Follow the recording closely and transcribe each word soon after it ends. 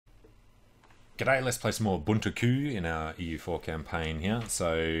G'day, let's play some more Bunte Kuh in our EU4 campaign here.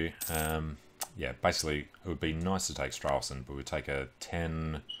 So, yeah, basically it would be nice to take Stralsund, but we'd take a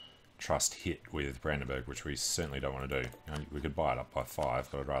 10 trust hit with Brandenburg, which we certainly don't want to do. You know, we could buy it up by 5,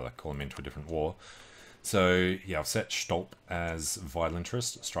 but I'd rather call him into a different war. So, yeah, I've set Stolp as vital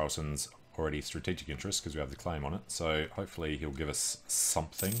interest. Stralsund's already strategic interest because we have the claim on it. So, hopefully he'll give us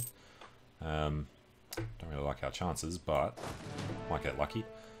something. Don't really like our chances, but might get lucky.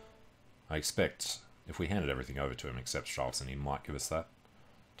 I expect if we handed everything over to him except Stralsund, he might give us that.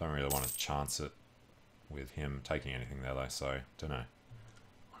 Don't really want to chance it with him taking anything there though, so don't know.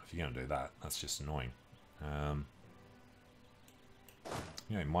 If you're going to do that, that's just annoying. Yeah,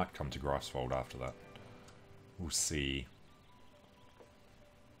 he might come to Greifswald after that. We'll see.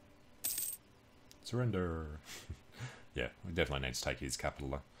 Surrender! Yeah, we definitely need to take his capital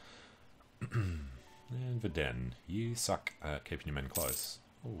though. And Verden, you suck at keeping your men close.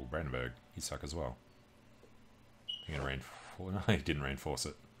 Oh, Brandenburg, you suck as well. I'm gonna reinforce. No, he didn't reinforce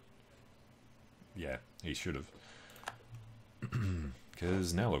it. Yeah, he should have.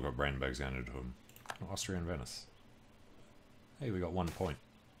 Because now look what Brandenburg's going to do to him. Austria and Venice. Hey, we got 1 point.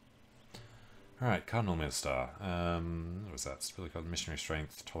 Alright, Cardinal Minister. What was that? It's really called missionary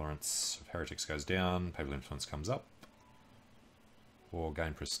strength. Tolerance of heretics goes down. Papal influence comes up. Or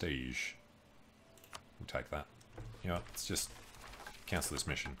gain prestige. We'll take that. You know what, let's just cancel this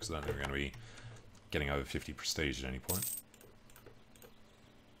mission because I don't think we're going to be getting over 50 prestige at any point.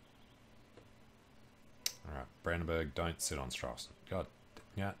 Alright, Brandenburg, don't sit on Stralsund. God,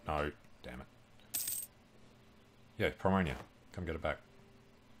 yeah, no, damn it. Yeah, Pomerania, come get it back.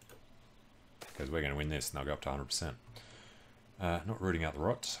 Because we're going to win this and they'll go up to 100%. Not rooting out the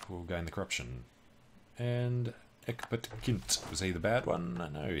rot, we'll gain the corruption. And Eckbert Kint, was he the bad one?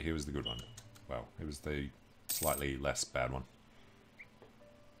 No, he was the good one. Well, he was the slightly less bad one.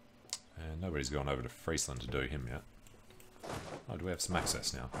 And nobody's gone over to Friesland to do him yet. Oh, do we have some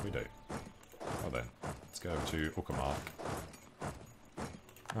access now? We do. Well then, let's go over to Uckermark.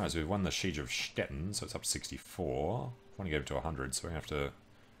 Alright, so we've won the Siege of Stettin, so it's up to 64. I want to get it to 100, so we're going to have to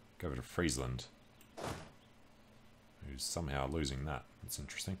go over to Friesland. Who's somehow losing that. That's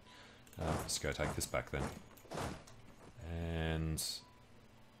interesting. Let's go take this back then. And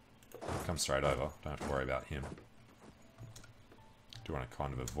come straight over, don't have to worry about him. Do want to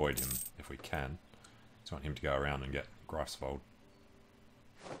kind of avoid him if we can. Just want him to go around and get Greifswald.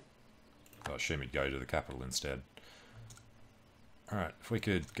 I assume he'd go to the capital instead. Alright, if we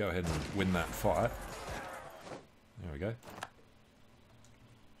could go ahead and win that fight. There we go.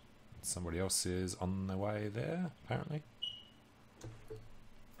 Somebody else is on their way there, apparently.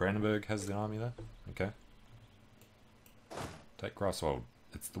 Brandenburg has the army there. Okay. Take Greifswald.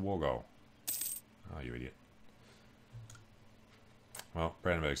 It's the war goal. Oh, you idiot. Well,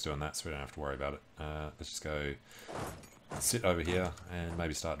 Brandenburg's doing that, so we don't have to worry about it. Let's just go sit over here and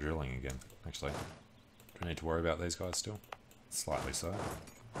maybe start drilling again, actually. Do we need to worry about these guys still? Slightly so.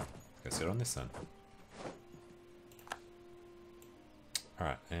 Let's go sit on this then.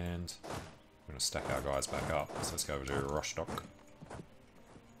 Alright, and we're going to stack our guys back up, so let's go over to Rostock.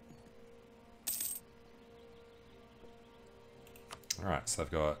 Alright, so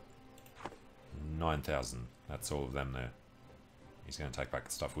they've got 9,000. That's all of them there. He's going to take back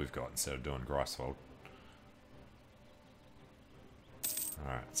the stuff we've got instead of doing Greifswald.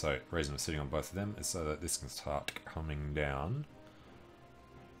 Alright, so the reason we're sitting on both of them is so that this can start coming down.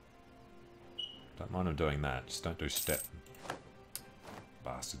 Don't mind him doing that, just don't do step.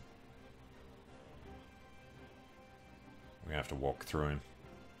 Bastard. We're going to have to walk through him.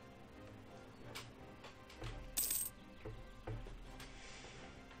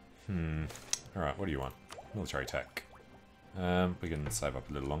 Alright, what do you want? Military attack. We can save up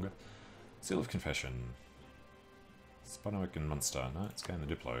a little longer. Seal of Confession. Spinowick and Munster. No, it's going the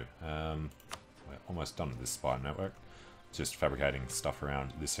Diplo. We're almost done with this spy network. Just fabricating stuff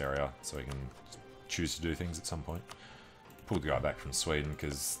around this area so we can choose to do things at some point. Pulled the guy back from Sweden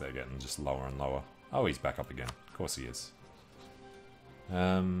because they're getting just lower and lower. Oh, he's back up again. Of course he is.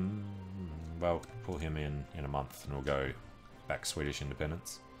 Well, pull him in a month and we'll go back Swedish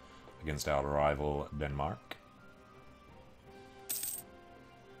independence against our rival Denmark.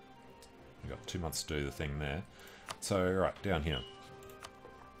 We've got 2 months to do the thing there. So, right, down here.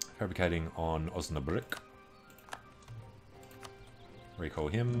 Fabricating on Osnabrück. Recall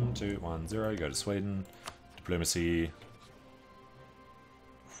him, 210, go to Sweden. Diplomacy.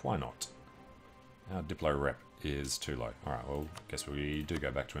 Why not? Our Diplo rep is too low. Alright, well, guess we do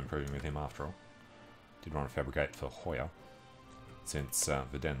go back to improving with him after all. Did want to fabricate for Hoya, since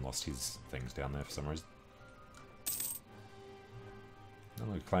Verden lost his things down there for some reason.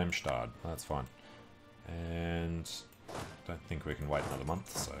 Oh, claim starred. That's fine. And don't think we can wait another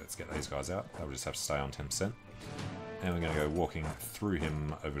month, so let's get these guys out. They'll just have to stay on 10%. And we're going to go walking through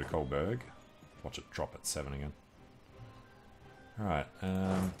him over to Kohlberg. Watch it drop at 7 again. Alright,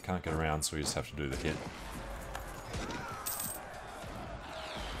 can't get around, so we just have to do the hit.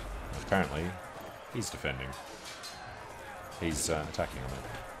 Apparently, he's defending. He's attacking on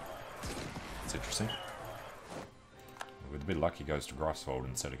it. It's interesting. With a bit of luck, he goes to Greifswald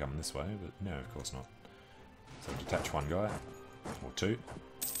instead of coming this way, but no, of course not. So detach one guy, or two.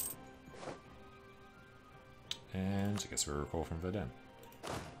 And I guess we'll recall from Verdun.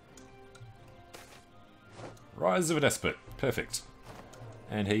 Rise of a Despot. Perfect.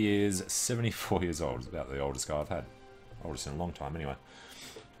 And he is 74 years old. It's about the oldest guy I've had. Oldest in a long time, anyway.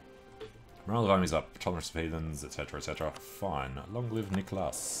 Morale of armies up. Tolerance of heathens, etc., etc. Fine. Long live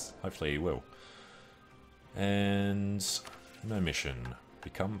Nicholas. Hopefully he will. And no mission.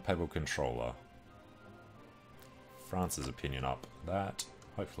 Become papal controller. France's opinion up. That,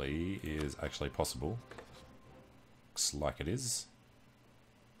 hopefully, is actually possible. Looks like it is.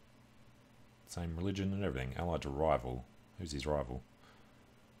 Same religion and everything. Allied to rival. Who's his rival?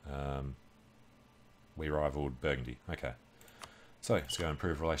 We rivaled Burgundy. Okay. So, let's go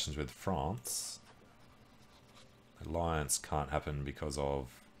improve relations with France. Alliance can't happen because of...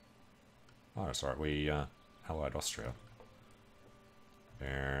 Oh, sorry. We allied Austria.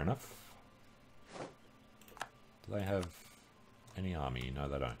 Fair enough. Do they have any army? No,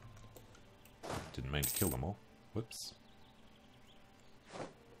 they don't. Didn't mean to kill them all. Whoops.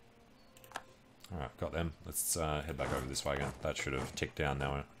 Alright, got them. Let's head back over this way again. That should have ticked down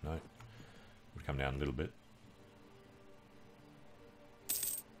now. No. Would come down a little bit.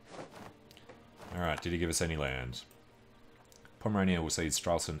 Alright, did he give us any land? Pomerania will cede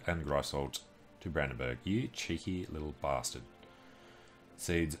Stralsund and Greifswald to Brandenburg. You cheeky little bastard.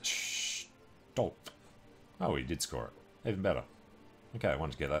 Cedes Stolp. Oh, he did score it. Even better. Okay, I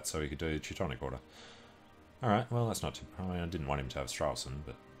wanted to get that so he could do Teutonic Order. Alright, well that's not too... I didn't want him to have Stralsund,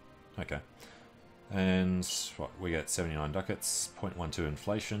 but... Okay. And, what, we get 79 ducats, 0.12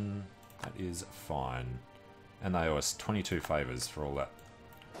 inflation. That is fine. And they owe us 22 favours for all that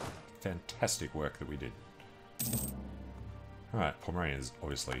fantastic work that we did. Alright, Pomerania is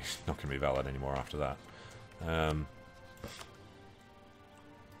obviously not going to be valid anymore after that.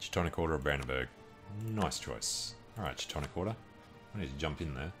 Teutonic Order of Brandenburg. Nice choice. Alright, Teutonic Order. I need to jump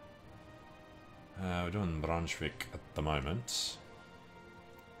in there. We're doing Brunswick at the moment.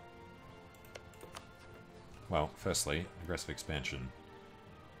 Well, firstly, aggressive expansion.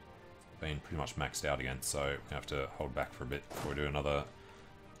 Been pretty much maxed out again, so we have to hold back for a bit before we do another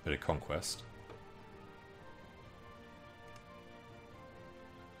bit of conquest.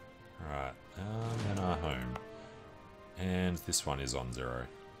 Alright, and our home. And this one is on 0.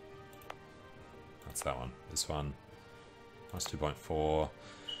 That's that one. This one, minus 2.4,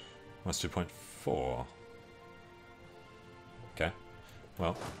 minus 2.4. Okay,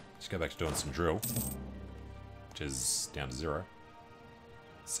 well, let's go back to doing some drill, which is down to 0.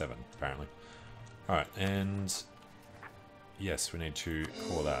 7, apparently. Alright, and yes, we need to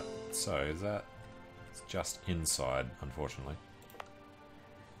core that. So, is that... It's just inside, unfortunately.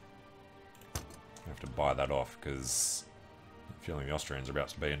 I have to buy that off, because I'm feeling the Austrians are about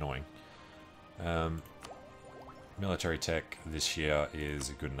to be annoying. Military tech this year is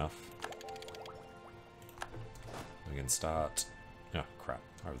good enough. We can start... Oh, crap.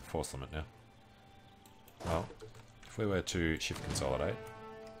 Over the force limit now. Well, if we were to shift consolidate...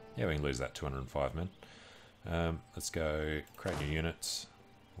 Yeah, we can lose that 205 men. Let's go create new units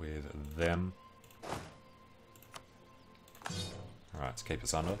with them. Alright, let's keep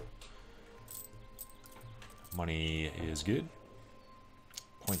us under. Money is good.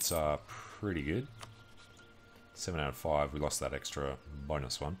 Points are pretty good. 7 out of 5. We lost that extra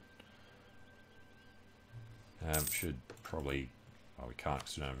bonus one. Should probably... Oh, we can't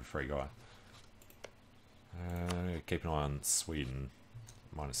because we don't have a free guy. Keep an eye on Sweden.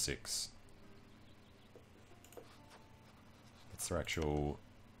 Minus 6. What's their actual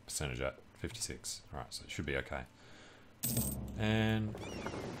percentage at? 56. Alright, so it should be okay. And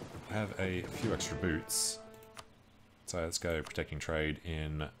I have a few extra boots. So let's go protecting trade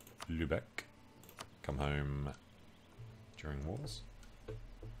in Lübeck. Come home during wars.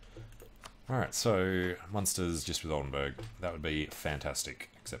 Alright, so Munster's just with Oldenburg. That would be fantastic,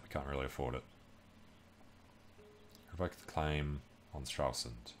 except we can't really afford it. Revoke the claim on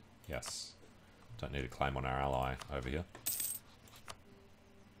Stralsund. Yes. Don't need a claim on our ally over here.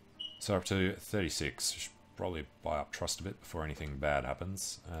 So up to 36. Should probably buy up trust a bit before anything bad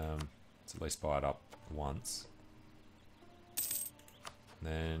happens. Let's at least buy it up once.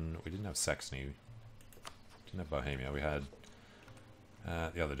 Then we didn't have Saxony. Didn't have Bohemia. We had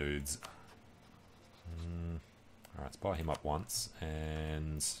the other dudes. Alright, let's buy him up once.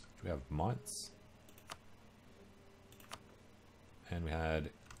 And do we have Mainz? And we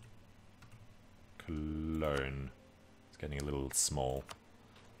had Cologne. It's getting a little small.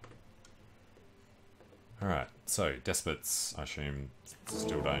 Alright, so despots, I assume,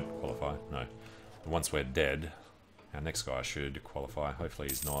 still don't qualify. No. But once we're dead, our next guy should qualify. Hopefully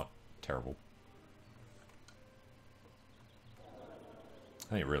he's not terrible. I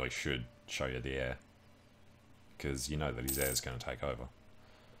think it really should show you the heir, because you know that his heir is going to take over.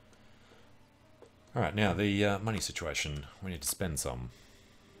 Alright, now the money situation. We need to spend some.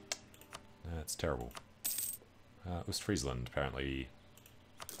 That's terrible. Ostfriesland apparently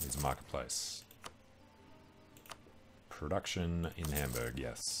needs a marketplace. Production in Hamburg,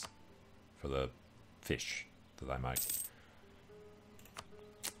 yes. For the fish that they make.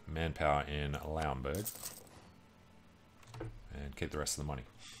 Manpower in Lauenburg. And keep the rest of the money.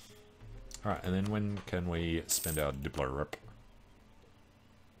 Alright, and then when can we spend our Diplo rep?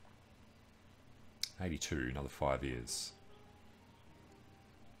 82, another 5 years.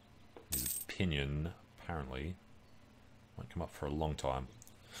 His opinion, apparently, won't come up for a long time.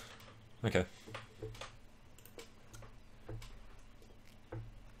 Okay.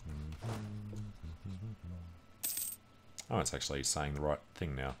 Oh, it's actually saying the right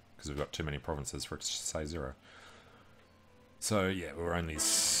thing now, because we've got too many provinces for it to say 0. So, yeah, we're only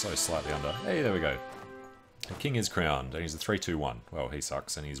so slightly under. Hey, there we go. The king is crowned, and he's a 3-2-1. Well, he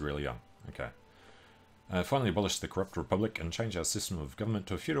sucks, and he's really young. Okay. Finally abolished the corrupt republic and changed our system of government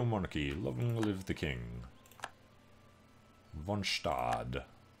to a feudal monarchy. Long live the king. Von Stad.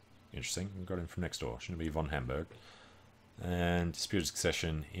 Interesting. We got him from next door. Shouldn't it be Von Hamburg? And disputed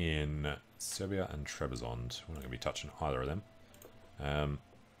succession in Serbia and Trebizond. We're not going to be touching either of them.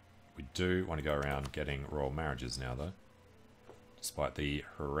 We do want to go around getting royal marriages now, though. Despite the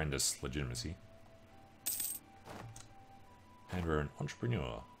horrendous legitimacy. And we're an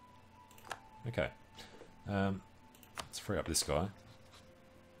entrepreneur. Okay. Let's free up this guy.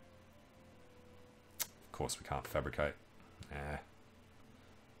 Of course we can't fabricate.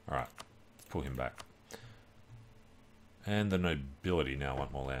 Alright, let's pull him back. And the nobility now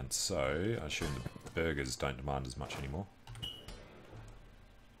want more land, so I assume the burghers don't demand as much anymore.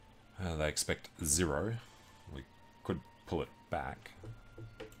 They expect 0. We could pull it back.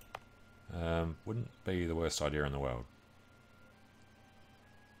 Wouldn't be the worst idea in the world.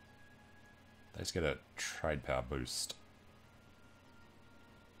 They just get a trade power boost.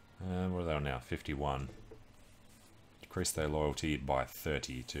 What are they on now? 51. Decrease their loyalty by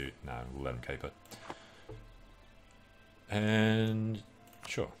 30 to... No, we'll let them keep it. And...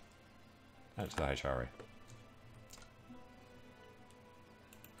 Sure. Add it to the HRE.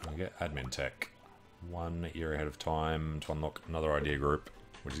 We'll get admin tech. 1 year ahead of time to unlock another idea group,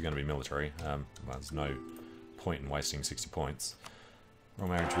 which is going to be military. Well, there's no point in wasting 60 points. Royal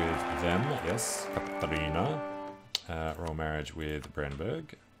marriage with them, yes. Katarina. Royal marriage with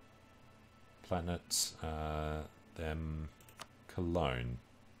Brandenburg. Planet, them, Cologne.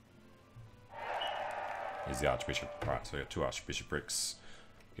 Here's the Archbishop. Alright, so we got 2 Archbishoprics.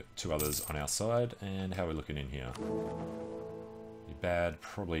 Got 2 others on our side. And how are we looking in here? Be bad.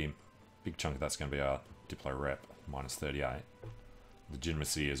 Probably a big chunk of that's going to be our Diplo rep, minus 38.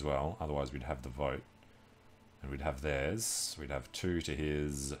 Legitimacy as well, otherwise we'd have the vote. And we'd have theirs. We'd have 2 to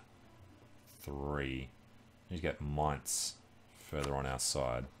his 3. Need to get Mainz further on our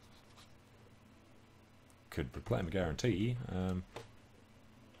side. Could proclaim a guarantee.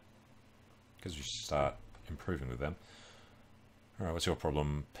 Because we should start improving with them. Alright, what's your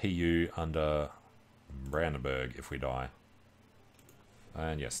problem? PU under Brandenburg if we die.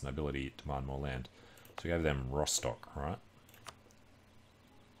 And yes, nobility demand more land. So we gave them Rostock, right?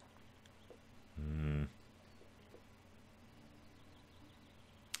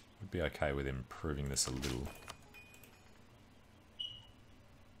 Would be okay with improving this a little.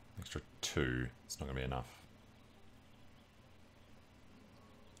 Extra 2. It's not going to be enough.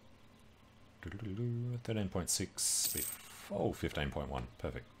 13.6. Oh, 15.1.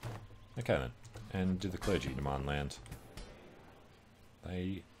 Perfect. Okay then. And do the clergy demand land?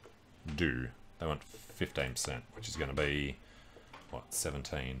 They do. They want 15%, which is going to be, what,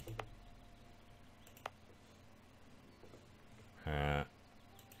 17.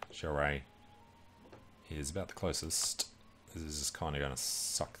 Charret is about the closest. This is kind of going to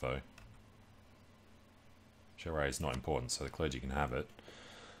suck though. Charret is not important, so the clergy can have it.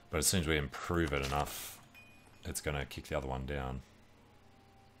 But as soon as we improve it enough, it's going to kick the other one down.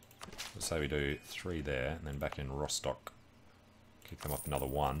 Let's say we do 3 there, and then back in Rostock. Kick them up another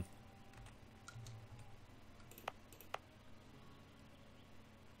 1.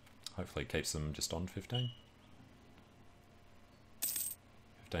 Hopefully it keeps them just on 15.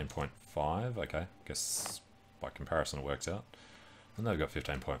 15.5, okay. Guess by comparison it works out. And they've got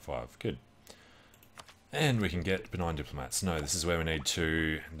 15.5, good. And we can get benign diplomats. No, this is where we need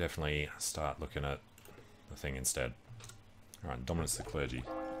to definitely start looking at the thing instead. Alright, dominance of the clergy.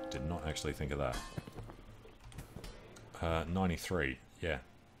 Did not actually think of that. 93, yeah,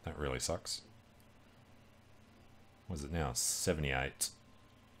 that really sucks. What is it now? 78.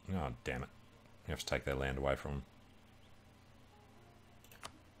 Oh, damn it. You have to take their land away from them.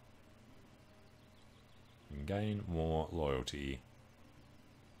 You can gain more loyalty.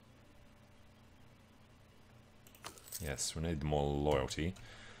 Yes, we need more loyalty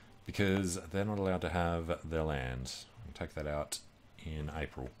because they're not allowed to have their land. We'll take that out in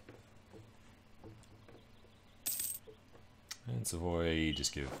April. And Savoy,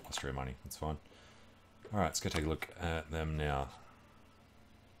 just give Austria money, that's fine. Alright, let's go take a look at them now.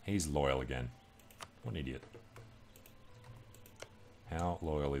 He's loyal again. What an idiot. How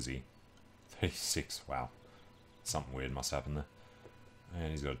loyal is he? 36, wow. Something weird must happen there.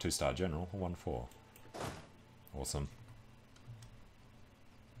 And he's got a 2-star general, a 1-4. Awesome.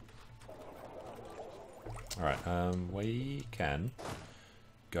 Alright, we can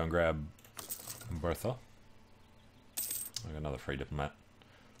go and grab Bertha. I got another free diplomat.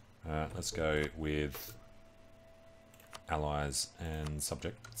 Let's go with allies and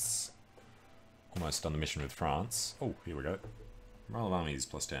subjects. Almost done the mission with France. Oh, here we go. Morale of armies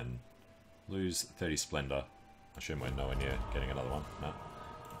plus 10. Lose 30 splendor. I assume we're nowhere near getting another one. No.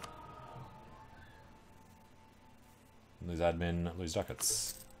 Lose admin, lose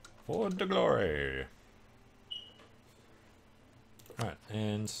ducats. For the glory! Alright,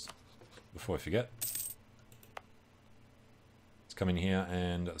 and before I forget, let's come in here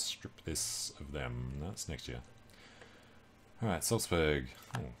and strip this of them. That's next year. Alright, Salzburg.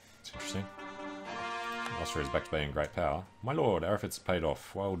 Oh, that's interesting. Austria is back to being great power. My lord, our efforts paid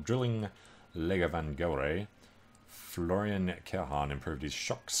off. While drilling Lega van Gelre, Florian Kerhan improved his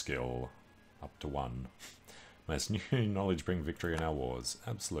shock skill up to 1. May this new knowledge bring victory in our wars.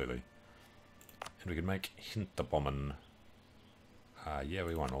 Absolutely. And we can make Hinterbommen. Yeah,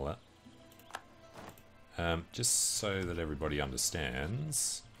 we want all that. Just so that everybody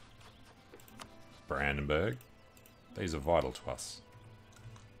understands, Brandenburg, these are vital to us.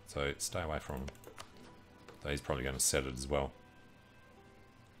 So stay away from them. He's probably going to set it as well.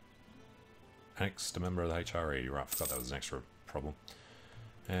 Annexed a member of the HRE. Right, forgot that was an extra problem.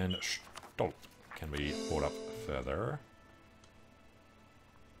 And Stolp can be brought up further.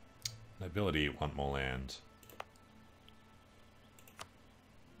 Nobility want more land.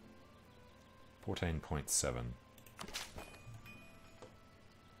 14.7.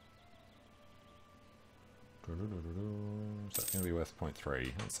 Is that going to be worth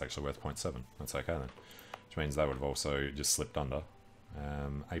 0.3? That's actually worth 0.7. That's okay then. Which means they would have also just slipped under.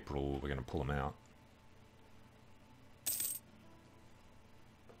 April, we're going to pull them out.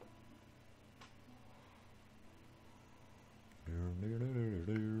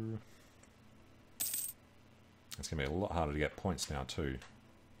 It's going to be a lot harder to get points now too.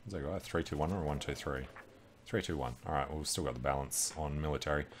 Is that right? 3-2-1 or 1-2-3? 3-2-1. Alright, well, we've still got the balance on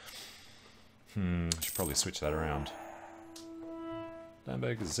military. I should probably switch that around.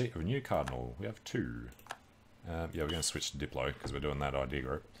 Danberg is the seat of a new cardinal. We have 2. Yeah, we're going to switch to Diplo because we're doing that idea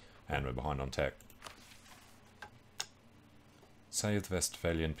group. And we're behind on tech. Save the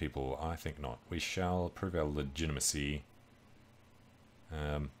Westphalian people? I think not. We shall prove our legitimacy.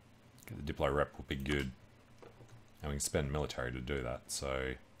 Get the Diplo rep will be good. And we can spend military to do that,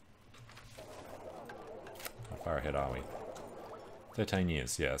 so... How far ahead are we? 13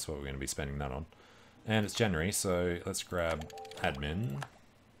 years, yeah, that's what we're going to be spending that on. And it's January, so let's grab admin.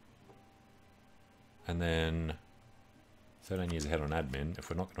 And then 13 years ahead on admin. If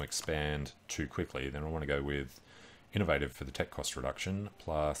we're not going to expand too quickly, then I want to go with innovative for the tech cost reduction,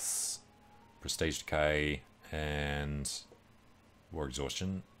 plus prestige decay and war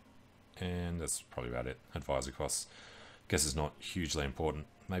exhaustion. And that's probably about it. Advisor costs. Guess it's not hugely important.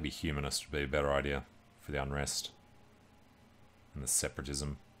 Maybe humanist would be a better idea for the unrest and the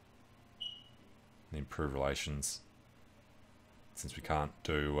separatism. And improve relations. Since we can't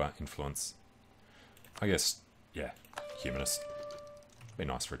do influence. I guess, yeah, humanist. Be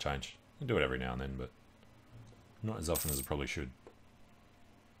nice for a change. I do it every now and then, but not as often as I probably should.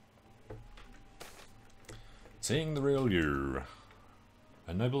 Seeing the real you.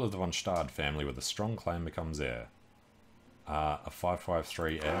 A noble of the von Stade family with a strong claim becomes heir. A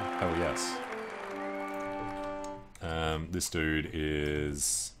 553 heir? Hell yes. This dude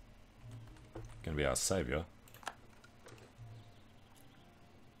is going to be our saviour.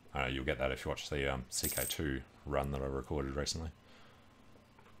 You'll get that if you watch the CK2 run that I recorded recently.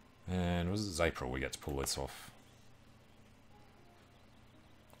 And was it April we get to pull this off?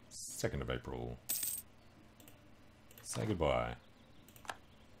 2nd of April. Say goodbye.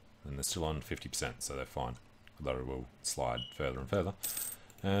 And they're still on 50%, so they're fine. Although it will slide further and further.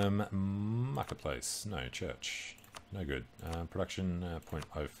 Marketplace, no. Church, no good. Production,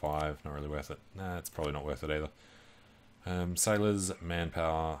 0.05, not really worth it. Nah, it's probably not worth it either. Sailors,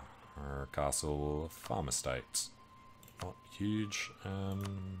 manpower, castle, farm estate. Not huge.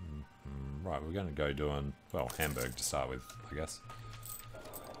 Right, we're going to go doing, well, Hamburg to start with, I guess.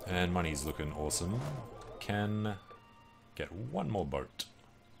 And money's looking awesome. Can get one more boat.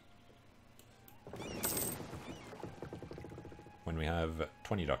 When we have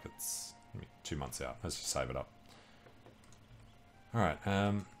 20 ducats. 2 months out. Let's just save it up. Alright,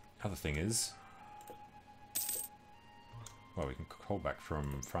 other thing is... Well, we can call back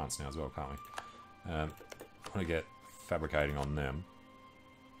from France now as well, can't we? I want to get fabricating on them.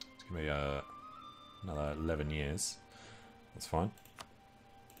 It's going to be another 11 years. That's fine.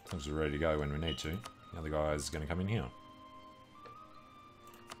 As long as we're ready to go when we need to. The other guy is going to come in here.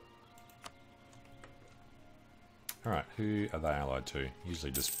 Alright, who are they allied to?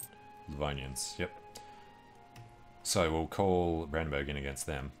 Usually just Livonians, yep. So we'll call Brandenburg in against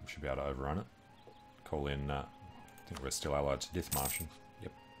them. We should be able to overrun it. Call in, I think we're still allied to Dithmarschen,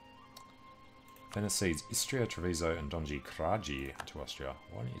 yep. Venice cedes Istria, Treviso and Donji Kraji to Austria.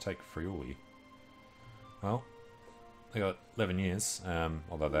 Why don't you take Friuli? Well, they got 11 years,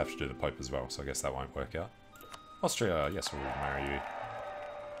 although they have to do the Pope as well, so I guess that won't work out. Austria, yes, we'll marry you.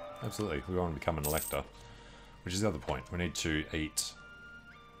 Absolutely, we want to become an elector. Which is the other point. We need to eat...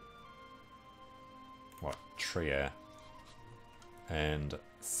 What? Trier. And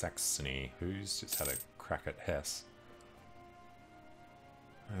Saxony, who's just had a crack at Hesse.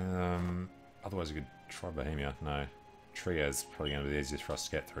 Otherwise we could try Bohemia. No. Trier is probably going to be the easiest for us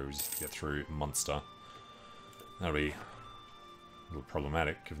to get through. We just get through Munster. That'll be a little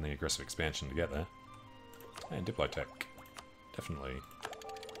problematic given the aggressive expansion to get there. And Diplotech. Definitely.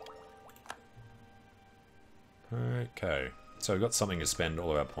 Okay, so we've got something to spend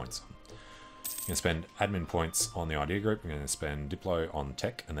all of our points on. We're going to spend admin points on the idea group, we're going to spend Diplo on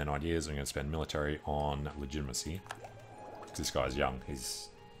tech, and then ideas, and we're going to spend military on legitimacy. Because this guy's young, he's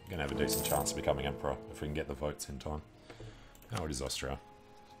going to have a decent chance of becoming emperor if we can get the votes in time. How old is Austria?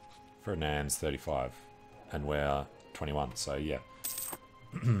 Ferdinand's 35, and we're 21, so yeah.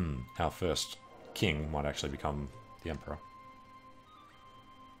 Our first king might actually become the emperor.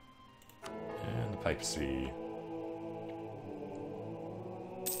 And the papacy.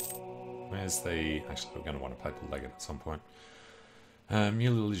 Where's the... Actually, we're going to want a papal legate at some point. Muley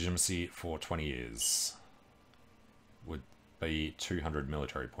legitimacy for 20 years. Would be 200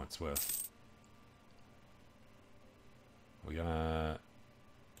 military points worth. We're gonna...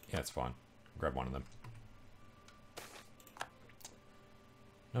 Yeah, it's fine. Grab one of them.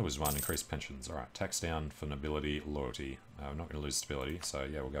 No was one. Increased pensions. Alright, tax down for nobility, loyalty. We're not going to lose stability, so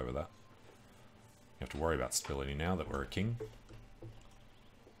yeah, we'll go with that. You have to worry about stability now that we're a king.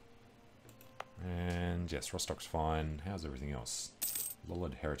 And yes, Rostock's fine. How's everything else?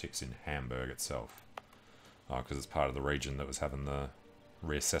 Lulled heretics in Hamburg itself. Oh, because it's part of the region that was having the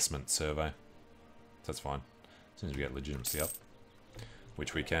reassessment survey. That's fine. As soon as we get legitimacy up.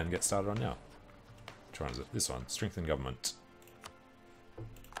 Which we can get started on now. Which one is it? This one. Strengthen government.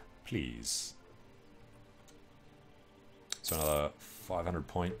 Please. So another 500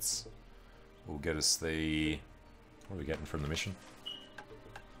 points will get us the... What are we getting from the mission?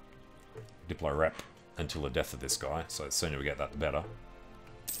 Diplo rep until the death of this guy, so the sooner we get that the better.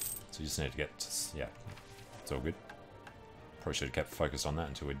 So you just need to get, yeah, it's all good. Probably should have kept focused on that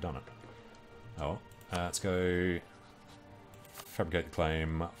until we'd done it. Oh, let's go fabricate the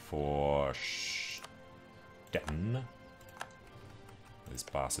claim for Stettin. This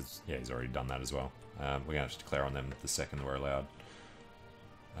bastard's, yeah, he's already done that as well. We're going to have to declare on them the second we're allowed.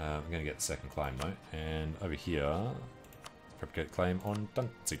 We're going to get the second claim though, and over here, fabricate claim on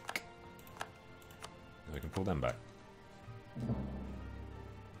Danzig. We can pull them back.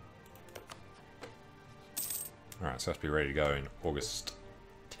 Alright, so I have to be ready to go in August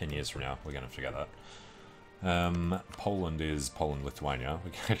 10 years from now. We're going to have to get that. Poland is Poland-Lithuania.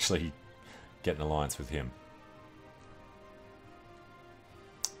 We can actually get an alliance with him.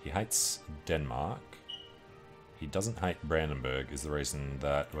 He hates Denmark. He doesn't hate Brandenburg is the reason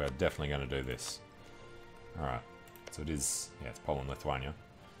that we're definitely going to do this. Alright, so it is, yeah, it's Poland-Lithuania.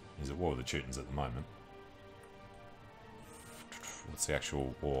 He's at war with the Teutons at the moment. what's the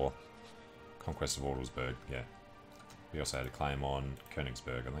actual war? Conquest of Ortelsburg, yeah. We also had a claim on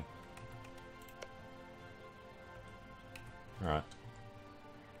Königsberg, I think. Alright.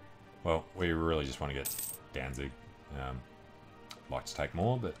 Well, we really just want to get Danzig. Like to take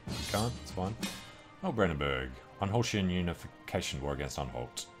more, but we can't, it's fine. Oh, Brandenburg. Unholtian unification war against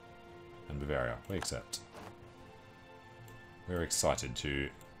Anhalt. And Bavaria, we accept. We're excited to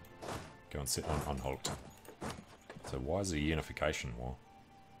go and sit on Anhalt. So why is it a unification war?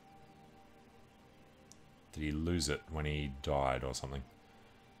 Did he lose it when he died or something?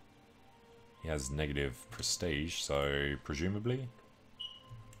 He has negative prestige, so presumably.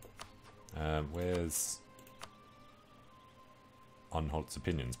 Where's Anhalt's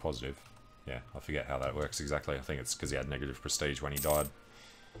opinions? Positive. Yeah, I forget how that works exactly. I think it's because he had negative prestige when he died.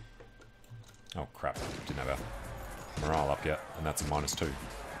 Oh crap, didn't have our morale up yet, and that's a -2.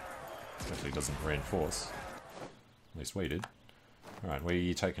 Hopefully doesn't reinforce. At least we did. Alright,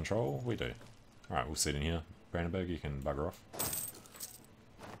 we take control? We do. Alright, we'll sit in here. Brandenburg, you can bugger off.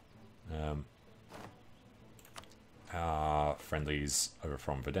 Our friendlies over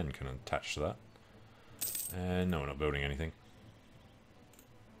from Verden can attach to that. And no, we're not building anything.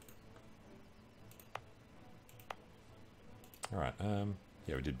 Alright,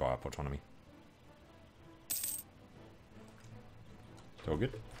 yeah, we did buy up autonomy. It's all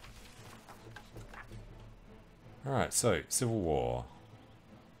good. Alright, so, Civil War.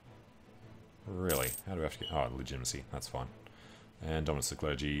 Really? How do we have to get... Oh, legitimacy, that's fine. And dominance of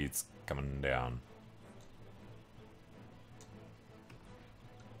clergy, it's coming down.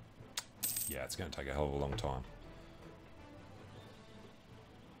 Yeah, it's going to take a hell of a long time.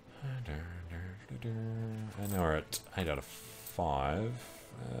 And now we're at 8 out of 5.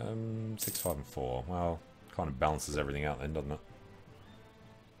 6, 5 and 4. Well, kind of balances everything out then, doesn't it?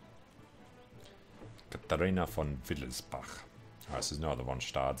 Katharina von Wittelsbach. Alright, so there's no other von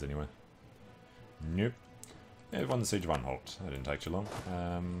Stads anyway. Nope. Yeah, we won the Siege of Anhalt. That didn't take too long.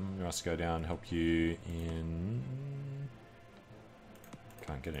 We must go down and help you in...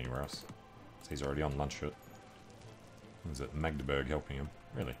 Can't get anywhere else. So he's already on lunch shit. Is it Magdeburg helping him?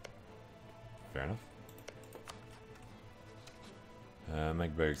 Really? Fair enough.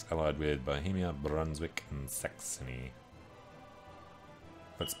 Magdeburg's allied with Bohemia, Brunswick, and Saxony.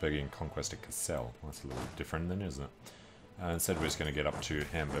 Württembergian conquest of Cassel. Well, that's a little different then, isn't it? Instead, we're just going to get up to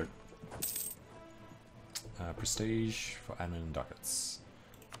Hamburg. Prestige for admin and ducats.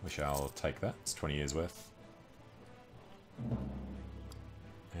 We shall take that. It's 20 years worth.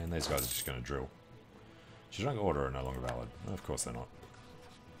 And these guys are just going to drill. Shillong order are no longer valid. Of course they're not.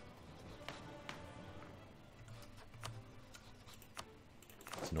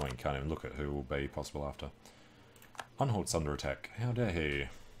 It's annoying, can't even look at who will be possible after. Anhalt's under attack. How dare he?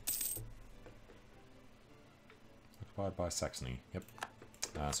 Occupied by Saxony. Yep.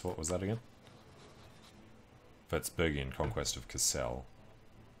 So what was that again? Württembergian conquest of Cassel.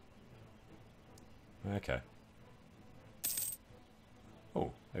 Okay.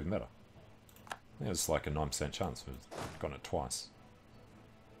 Oh, even better. There's like a 9% chance. We've gotten it twice.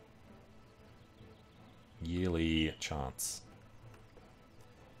 Yearly chance.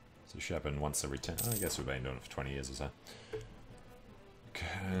 So it should happen once every 10. I guess we've been doing it for 20 years or so.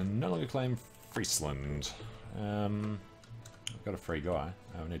 Can no longer claim Friesland. I've got a free guy.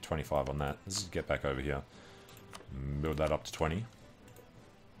 We need 25 on that. Let's just get back over here. Build that up to 20.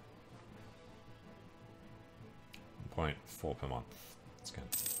 0.4 per month. It's going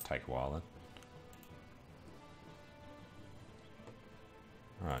to take a while then.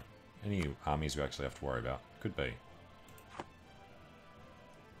 Alright. Any armies we actually have to worry about? Could be.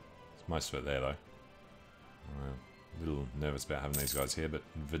 It's most of it there though. A little nervous about having these guys here, but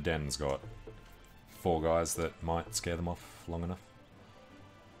Verden's got 4 guys that might scare them off long enough.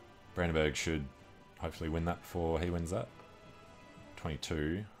 Brandenburg should hopefully win that before he wins that.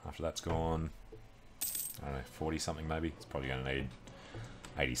 22. After that's gone, I don't know, 40 something maybe. It's probably going to need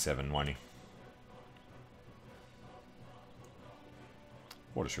 87, won't he?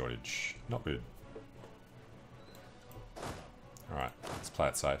 Water shortage. Not good. Alright, let's play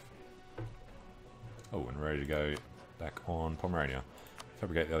it safe. Oh, and ready to go back on Pomerania.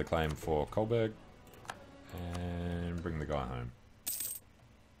 Fabricate the other claim for Kolberg. And bring the guy home.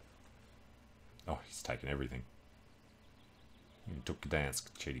 Oh, he's taken everything. He took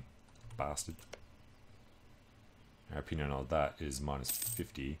Gdansk, cheaty bastard. Our opinion on that is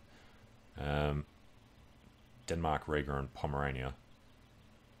 -50. Denmark, Riga, and Pomerania.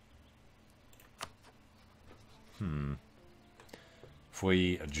 If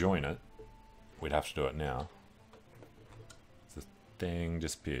we join it, we'd have to do it now. The thing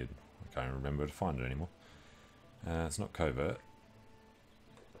disappeared. I can't remember where to find it anymore. It's not covert.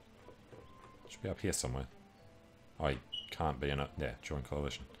 Should be up here somewhere. Oh, he can't be in it. Yeah, join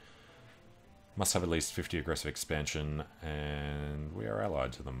coalition. Must have at least 50 aggressive expansion, and we are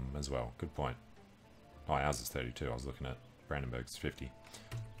allied to them as well. Good point. Oh, ours is 32. I was looking at Brandenburg's 50.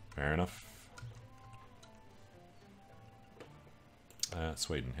 Fair enough.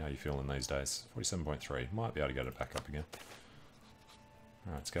 Sweden, how are you feeling these days? 47.3. Might be able to get it back up again.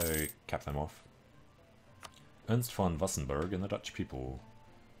 Alright, let's go cap them off. Ernst von Wassenberg and the Dutch people.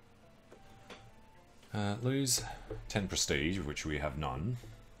 Lose 10 prestige, of which we have none.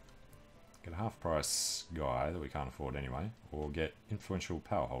 Get a half price guy that we can't afford anyway. Or get influential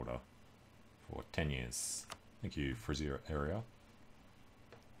power holder for 10 years. Thank you, Frizzy area.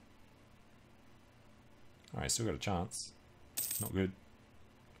 Alright, still got a chance. Not good.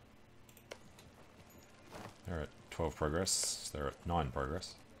 They're at 12 progress. They're at 9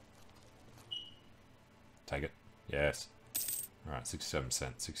 progress. Take it. Yes. Alright,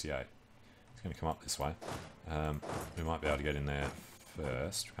 67%, 68. It's going to come up this way. We might be able to get in there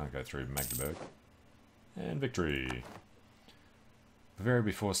first. We can't go through Magdeburg. And victory! Bavaria will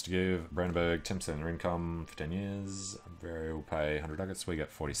be forced to give Brandenburg 10% of their income for 10 years. Bavaria will pay 100 ducats. We get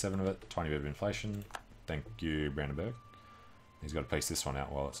 47 of it. Tiny bit of inflation. Thank you, Brandenburg. He's got to piece this one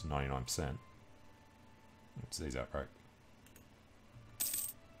out while it's 99%. Oops, these outbreak.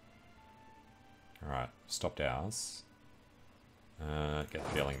 Alright, stopped ours. Get the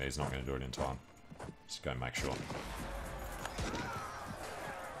feeling that he's not going to do it in time. Just go and make sure.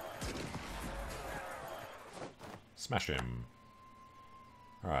 Smash him.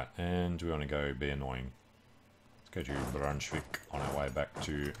 Alright, and do we want to go be annoying? Let's go to Brunswick on our way back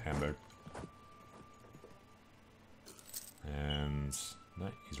to Hamburg. And no,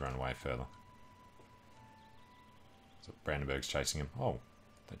 he's run away further. So Brandenburg's chasing him. Oh,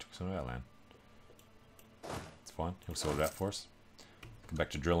 they took some of our land. It's fine, he'll sort it out for us. Come back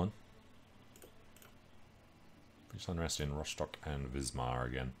to drilling. British unrest in Rostock and Wismar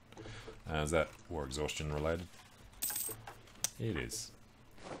again. Is that war exhaustion related? It is.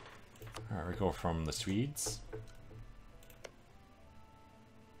 Alright, recall from the Swedes.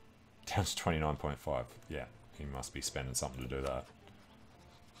 Down to 29.5. Yeah, he must be spending something to do that.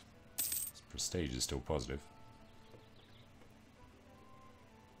 His prestige is still positive.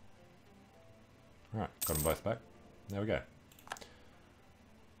 Alright, got them both back. There we go.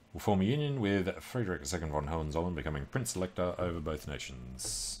 We'll form a union with Friedrich II von Hohenzollern becoming Prince Elector over both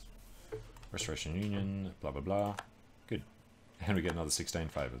nations. Restoration Union, blah blah blah. Good. And we get another 16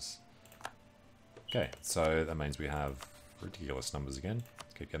 favours. Okay, so that means we have ridiculous numbers again.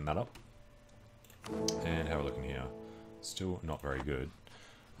 Let's keep getting that up. And how we're looking here. Still not very good.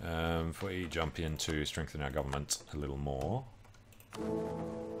 If we jump in to strengthen our government a little more.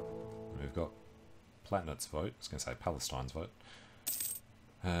 We've got Platinet's vote. I was going to say Palestine's vote.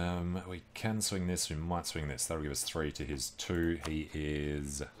 We can swing this, we might swing this. That'll give us 3 to his 2. He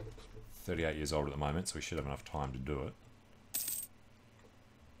is 38 years old at the moment, so we should have enough time to do it.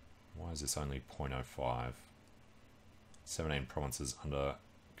 Why is this only 0.05? 17 provinces under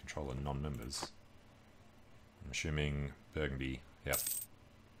control of non-members. I'm assuming Burgundy, yep.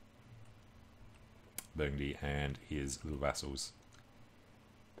 Burgundy and his little vassals.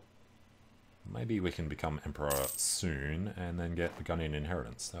 Maybe we can become emperor soon and then get the Gunnian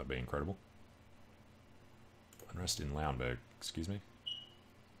inheritance. That would be incredible. Unrest in Lauenburg, excuse me.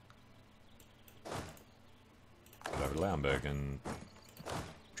 Get over to Lauenburg and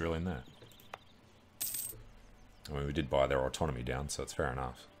drill in there. I mean, we did buy their autonomy down, so it's fair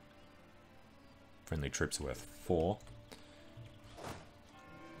enough. Friendly troops are worth 4.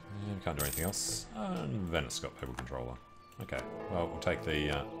 And we can't do anything else. And Venice got people controller. Okay, well, we'll take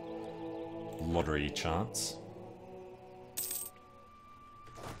the lottery chance.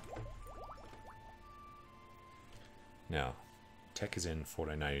 Now, tech is in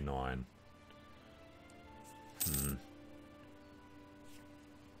 1489.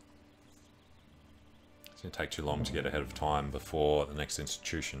 It's going to take too long to get ahead of time before the next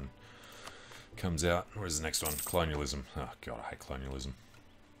institution comes out. Where's the next one? Colonialism. Oh god, I hate colonialism.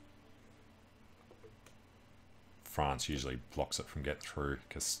 France usually blocks it from getting through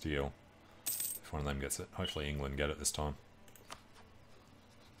Castile. If one of them gets it. Hopefully England get it this time.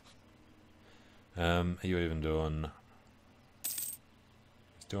 Are you even doing...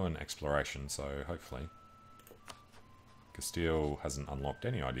 He's doing exploration, so hopefully. Castile hasn't unlocked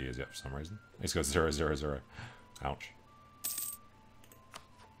any ideas yet for some reason. He's got 0, 0, 0. Ouch.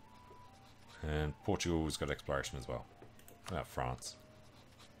 And Portugal's got exploration as well. What about France?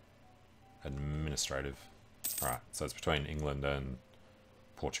 Administrative. Alright, so it's between England and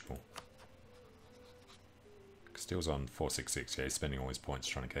Portugal. Castile's on 466, yeah, he's spending all his points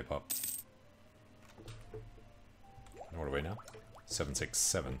trying to keep up. What are we now?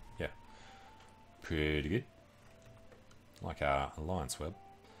 767. Yeah. Pretty good. Like our alliance web.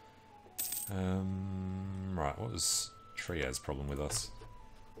 Right, what was Triaz's problem with us?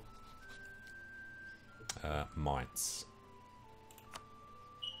 Mites.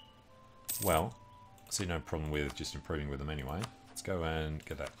 Well, I see no problem with just improving with them anyway. Let's go and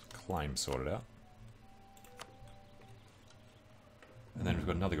get that claim sorted out. And then we've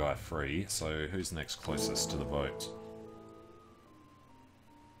got another guy free, so who's next closest to the vote?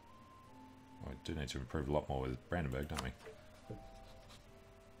 Well, we do need to improve a lot more with Brandenburg, don't we?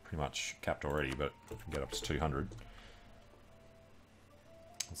 Pretty much capped already, but we can get up to 200.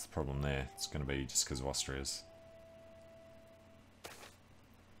 What's the problem there? It's going to be just because of Austria's.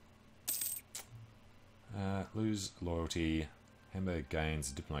 Lose loyalty. Hamburg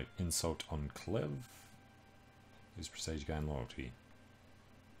gains diplomatic insult on Clev. Lose prestige, gain loyalty.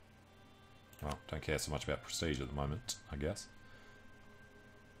 Well, don't care so much about prestige at the moment, I guess.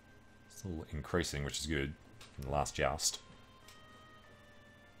 Still increasing, which is good, from the last joust.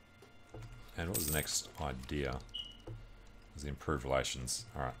 And what was the next idea? Was the improved relations.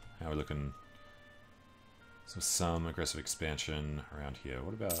 Alright, how are we looking? So some aggressive expansion around here.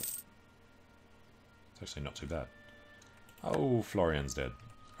 What about... It's actually not too bad. Oh, Florian's dead.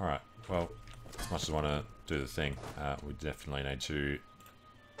 Alright, well, as much as I want to do the thing, we definitely need to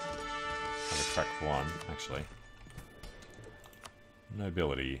have a crack for one, actually.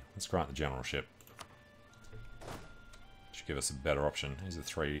 Nobility. Let's grant the generalship. Should give us a better option. Here's a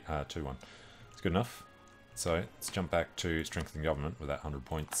 2-1. It's good enough. So, let's jump back to strengthen government with that 100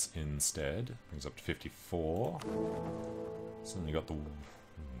 points instead. Brings up to 54. Suddenly got the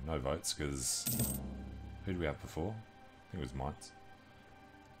no votes, because... Who did we have before? I think it was Mites.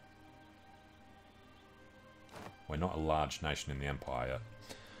 We're not a large nation in the Empire yet.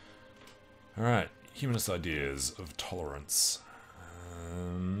 Alright, humanist ideas of tolerance.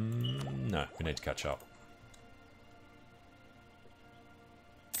 No, we need to catch up.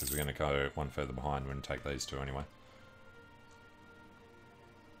 Because we're going to go one further behind. We're going to take these two anyway.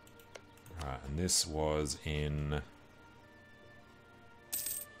 Alright, and this was in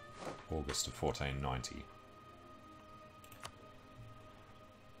August of 1490.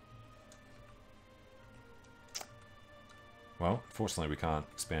 Well, fortunately we can't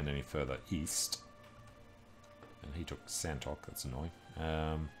expand any further east. And he took Santok, that's annoying.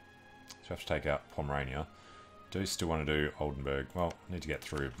 So we have to take out Pomerania. Do still want to do Oldenburg. Well, need to get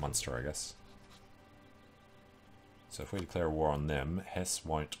through Munster, I guess. So if we declare a war on them, Hesse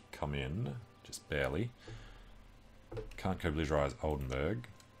won't come in, just barely. Can't co-belligerize Oldenburg.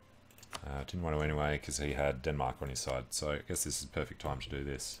 Didn't want to anyway, because he had Denmark on his side. So I guess this is the perfect time to do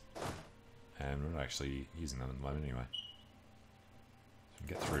this. And we're not actually using them at the moment anyway. So we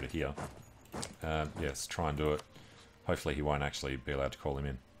can get through to here. Yes, try and do it. Hopefully he won't actually be allowed to call him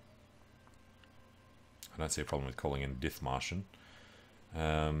in. I don't see a problem with calling in Dithmarschen.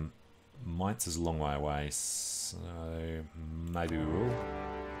 Mainz is a long way away, so maybe we will.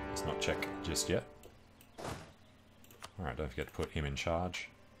 Let's not check just yet. Alright, don't forget to put him in charge.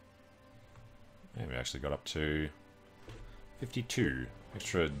 And we actually got up to 52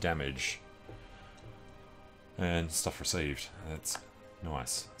 extra damage and stuff received. That's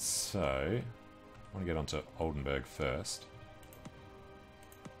nice. So, I want to get onto Oldenburg first.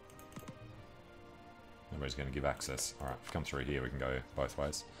 Nobody's going to give access. Alright, if we come through here, we can go both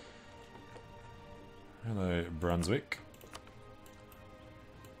ways. Hello, Brunswick.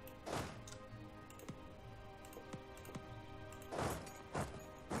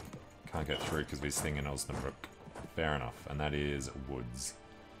 Can't get through because of his thing in Osnabrück. Fair enough, and that is woods.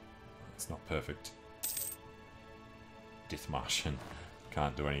 It's not perfect. Dithmarschen.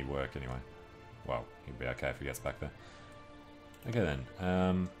 Can't do any work anyway. Well, he'll be okay if he gets back there. Okay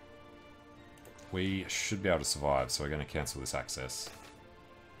then, we should be able to survive, so we're going to cancel this access.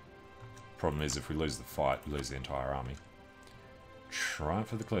 Problem is, if we lose the fight, we lose the entire army.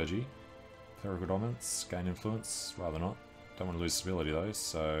 Triumph of the clergy. Clerical dominance, gain influence, rather not. Don't want to lose stability though,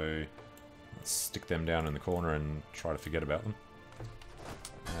 so let's stick them down in the corner and try to forget about them.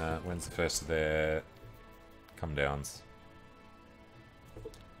 When's the first of their come downs?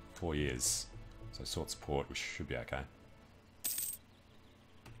 4 years. So sort support, which should be okay.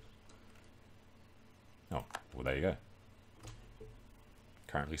 Oh, well there you go.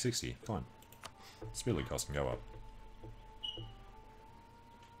 Currently 60, fine. Stability cost can go up.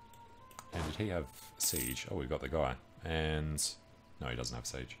 And did he have siege? Oh, we've got the guy. And no, he doesn't have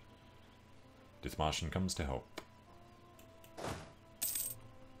siege. Dithmarschen comes to help.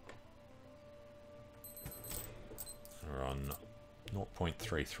 We're on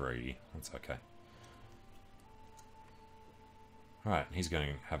 0.33. That's okay. Alright, he's going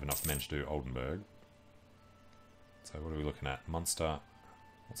to have enough men to do Oldenburg. So what are we looking at? Munster.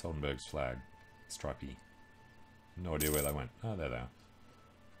 What's Oldenburg's flag? Stripey. No idea where they went. Oh, there they are.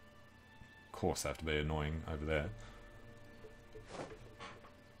 Of course they have to be annoying over there.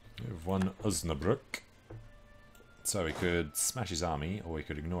 We have one Osnabrück. So we could smash his army, or we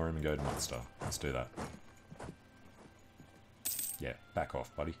could ignore him and go to Munster. Let's do that. Yeah, back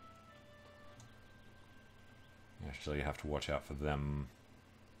off, buddy. Actually, you have to watch out for them.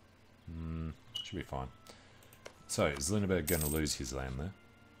 Should be fine. So, is Lüneburg going to lose his land there?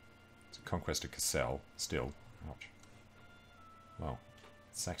 It's a conquest of Cassel, still. Ouch. Well,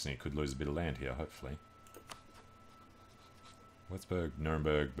 Saxony could lose a bit of land here, hopefully. Würzburg,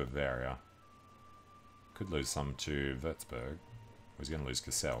 Nuremberg, Bavaria. Could lose some to Würzburg. He's going to lose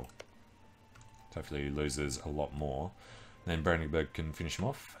Cassel. Hopefully he loses a lot more. Then Brandenburg can finish him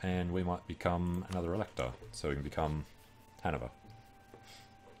off, and we might become another elector. So we can become Hanover.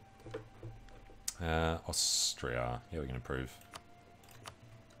 Austria. Yeah, we can improve.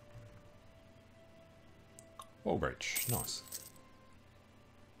 Wall breach. Nice.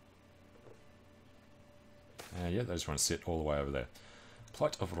 Yeah, they just want to sit all the way over there.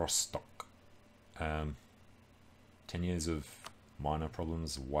 Plight of Rostock. 10 years of minor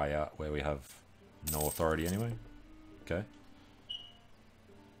problems way out where we have no authority anyway. Okay.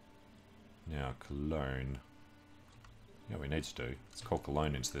 Now, Cologne. Yeah, we need to do. Let's call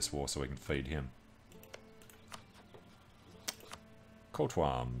Cologne into this war so we can feed him. Call to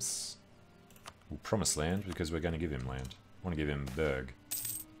arms. We'll promise land because we're going to give him land. I want to give him Berg.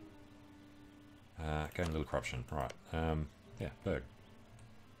 Gain a little corruption. Right. Yeah, Berg.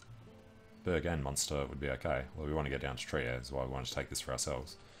 Berg and Munster would be okay. Well, we want to get down to Trier, is why we want to take this for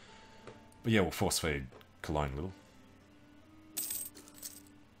ourselves. But yeah, we'll force feed Cologne a little.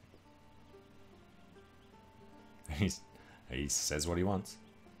 He says what he wants.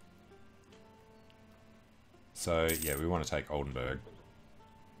 So yeah, we want to take Oldenburg.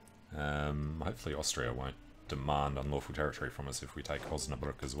 Hopefully Austria won't demand unlawful territory from us if we take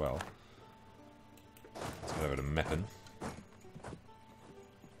Osnabrück as well. Let's go over to Meppen.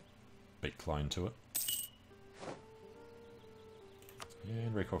 Beat Cologne to it.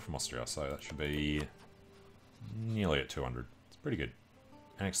 And recall from Austria, so that should be nearly at 200. It's pretty good.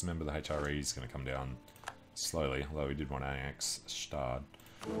 Annex a member of the HRE is going to come down slowly, although we did want to annex Stad.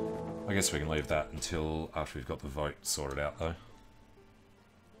 I guess we can leave that until after we've got the vote sorted out, though.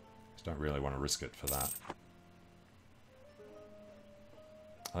 Just don't really want to risk it for that.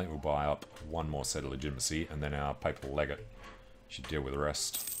 I think we'll buy up one more set of legitimacy, and then our papal legate should deal with the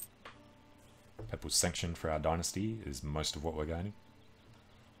rest. Papal sanction for our dynasty is most of what we're gaining.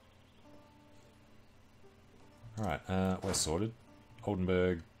 Alright, we're sorted.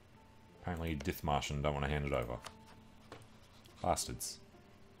 Oldenburg. Apparently Dithmarschen don't want to hand it over. Bastards.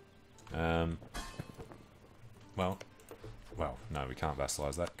 Well, no, we can't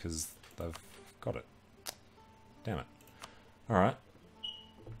vassalize that because they've got it. Damn it. Alright.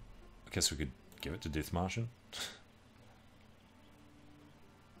 I guess we could give it to Dithmarschen.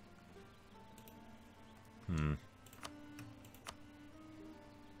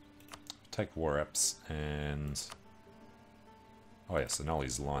 Take war reps and... Oh yes, annul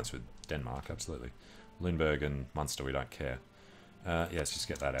his alliance with Denmark, absolutely. Lüneburg and Munster, we don't care. Yeah, let's just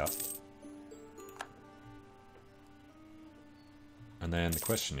get that out. And then the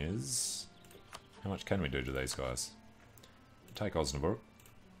question is, how much can we do to these guys? Take Osnabrück,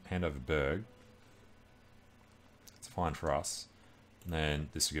 hand over Berg. It's fine for us. And then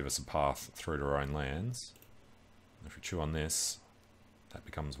this will give us a path through to our own lands. If we chew on this, that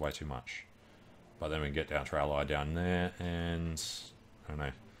becomes way too much. But then we can get down to our ally down there, and I don't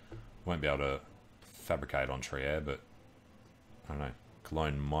know, won't be able to fabricate on Trier, but I don't know,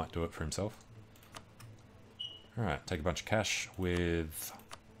 Cologne might do it for himself. Alright, take a bunch of cash with...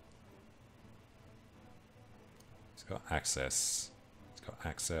 He's got access. He's got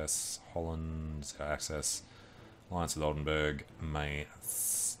access. Holland's got access. Alliance with Oldenburg may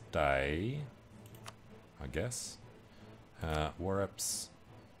stay, I guess. War reps.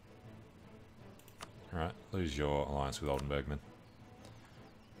 Alright, lose your alliance with Oldenburg, man.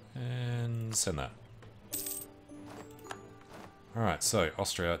 And send that. Alright, so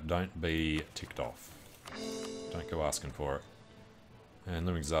Austria, don't be ticked off. Don't go asking for it. And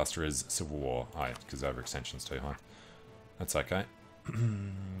living disaster is civil war. Oh yeah, because overextension's too high. That's okay.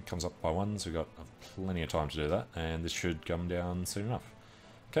 Comes up by one, so we've got plenty of time to do that. And this should come down soon enough.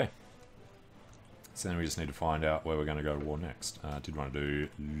 Okay. So then we just need to find out where we're going to go to war next. I did want to do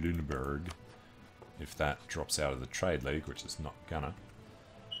Lüneburg. If that drops out of the trade league, which is not gonna.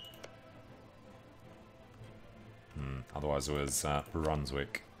 Otherwise it was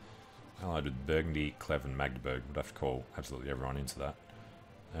Brunswick. Allied with Burgundy, Cleve and Magdeburg. Would have to call absolutely everyone into that.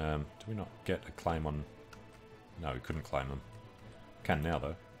 Do we not get a claim on... No, we couldn't claim them. Can now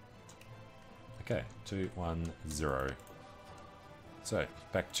though. Okay, 2-1-0. So,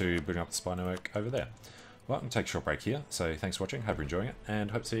 back to building up the spy network over there. Well, I'm going to take a short break here, so thanks for watching, hope you're enjoying it,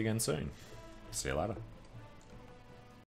 and hope to see you again soon. See you later.